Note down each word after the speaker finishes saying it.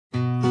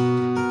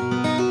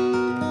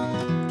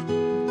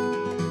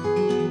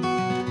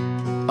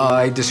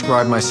I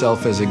describe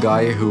myself as a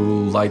guy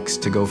who likes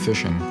to go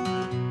fishing.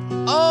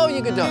 Oh,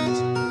 you good dogs.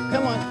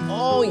 Come on.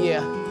 Oh,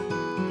 yeah.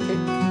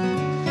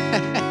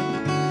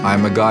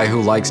 I'm a guy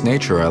who likes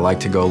nature. I like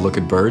to go look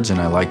at birds, and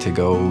I like to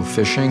go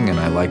fishing, and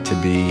I like to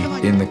be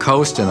in the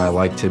coast, and I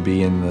like to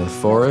be in the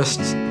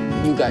forests.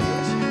 You got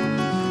yours.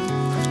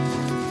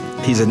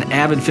 He's an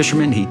avid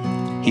fisherman. He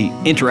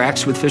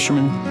interacts with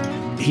fishermen.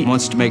 He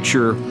wants to make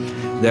sure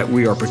that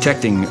we are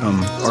protecting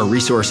our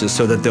resources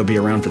so that they'll be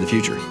around for the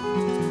future.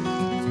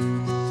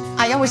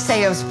 I always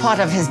say it was part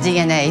of his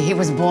DNA. He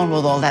was born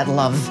with all that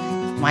love.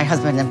 My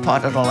husband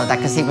imparted all of that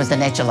because he was a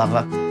nature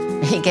lover.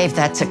 He gave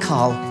that to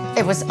Carl.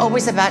 It was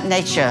always about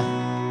nature.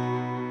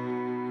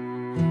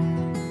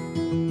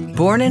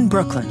 Born in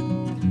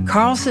Brooklyn,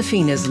 Carl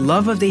Safina's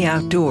love of the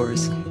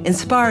outdoors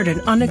inspired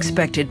an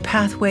unexpected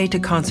pathway to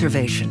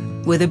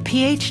conservation. With a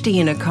PhD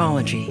in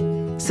ecology,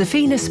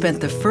 Safina spent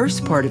the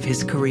first part of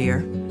his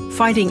career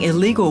fighting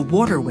illegal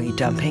waterway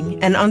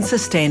dumping and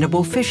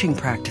unsustainable fishing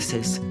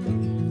practices,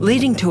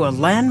 leading to a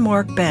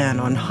landmark ban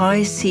on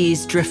high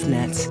seas drift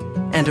nets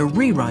and a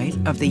rewrite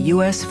of the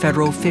U.S.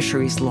 federal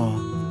fisheries law.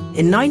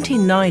 In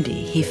 1990,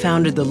 he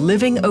founded the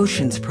Living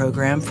Oceans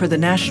program for the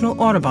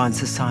National Audubon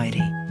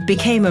Society,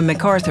 became a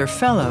MacArthur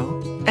Fellow,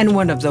 and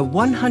one of the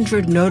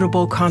 100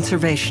 notable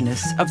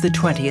conservationists of the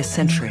 20th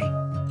century.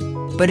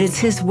 But it's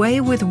his way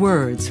with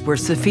words where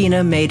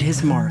Safina made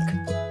his mark,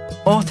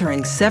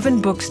 authoring 7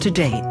 books to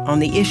date on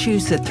the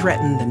issues that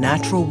threaten the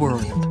natural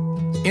world.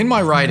 In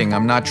my writing,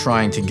 I'm not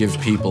trying to give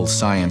people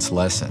science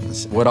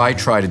lessons. What I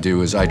try to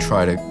do is I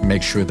try to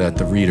make sure that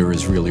the reader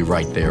is really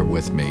right there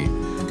with me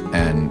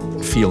and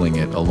feeling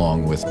it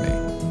along with me.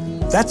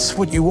 That's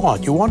what you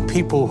want. You want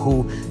people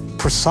who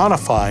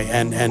personify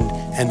and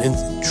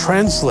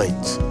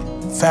translate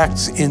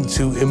facts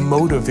into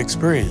emotive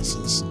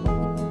experiences.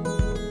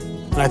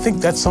 And I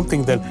think that's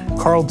something that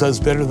Carl does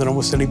better than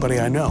almost anybody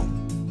I know.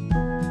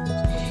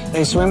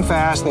 They swim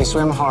fast, they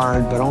swim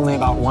hard, but only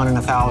about 1 in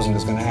 1,000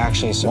 is going to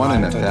actually survive.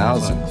 1 in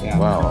 1,000? Yeah.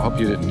 Wow, I hope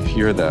you didn't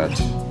hear that.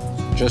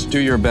 Just do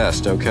your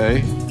best,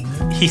 okay?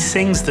 He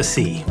sings the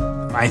sea.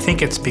 I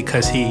think it's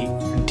because he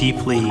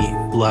deeply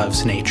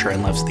loves nature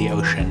and loves the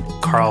ocean.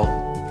 Carl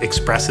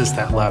expresses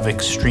that love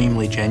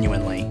extremely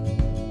genuinely.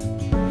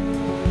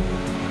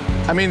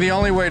 I mean, the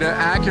only way to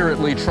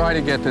accurately try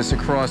to get this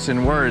across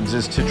in words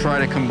is to try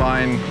to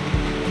combine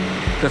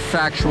the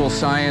factual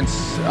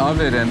science of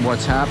it and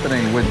what's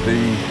happening with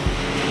the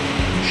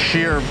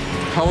sheer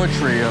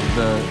poetry of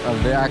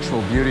the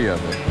actual beauty of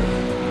it.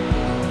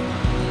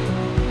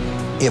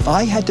 If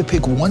I had to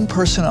pick one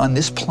person on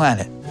this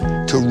planet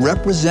to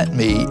represent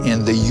me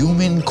in the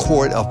human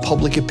court of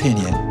public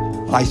opinion,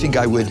 I think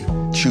I would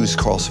choose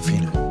Carl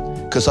Safina,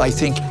 because I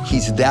think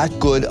he's that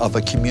good of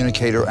a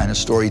communicator and a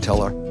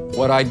storyteller.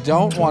 What I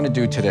don't want to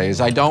do today is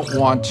I don't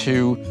want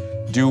to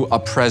do a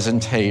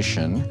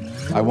presentation.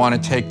 I want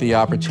to take the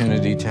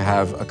opportunity to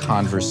have a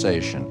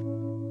conversation.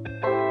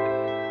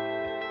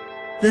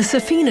 The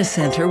Safina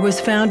Center was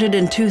founded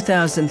in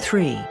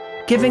 2003,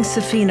 giving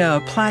Safina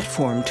a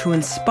platform to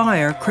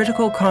inspire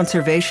critical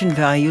conservation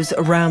values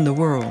around the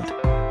world.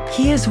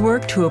 He has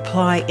worked to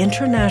apply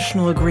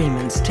international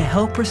agreements to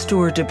help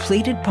restore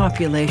depleted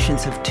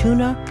populations of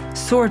tuna,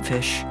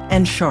 swordfish,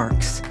 and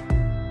sharks.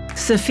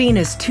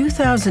 Safina's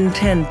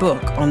 2010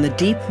 book on the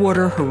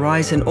Deepwater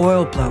Horizon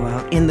oil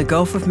blowout in the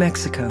Gulf of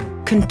Mexico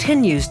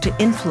continues to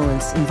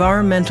influence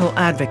environmental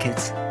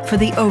advocates for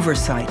the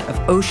oversight of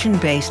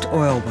ocean-based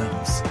oil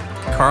wells.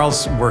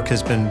 Carl's work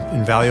has been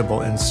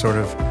invaluable in sort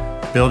of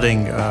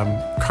building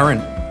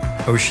current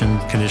ocean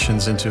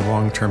conditions into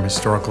long-term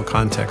historical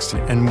context.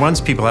 And once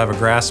people have a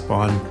grasp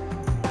on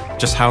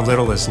just how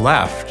little is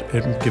left,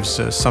 it gives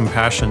some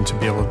passion to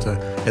be able to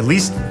at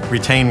least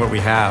retain what we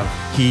have.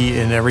 He,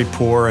 in every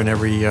pore and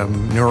every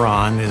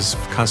neuron, is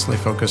constantly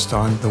focused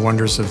on the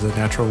wonders of the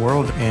natural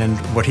world and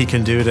what he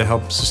can do to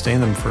help sustain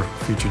them for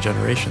future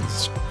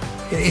generations.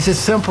 He's a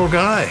simple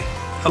guy.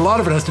 A lot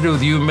of it has to do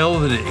with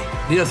humility.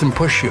 He doesn't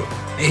push you.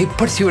 He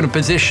puts you in a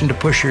position to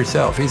push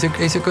yourself. He's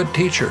a good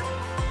teacher.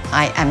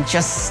 I am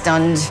just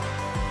stunned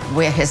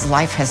where his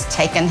life has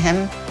taken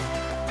him,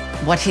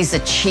 what he's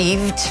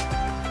achieved.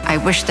 I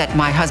wish that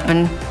my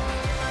husband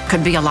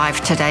could be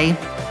alive today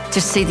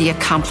to see the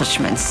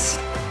accomplishments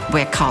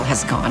where Carl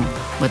has gone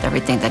with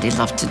everything that he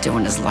loved to do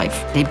in his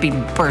life. He'd be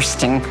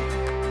bursting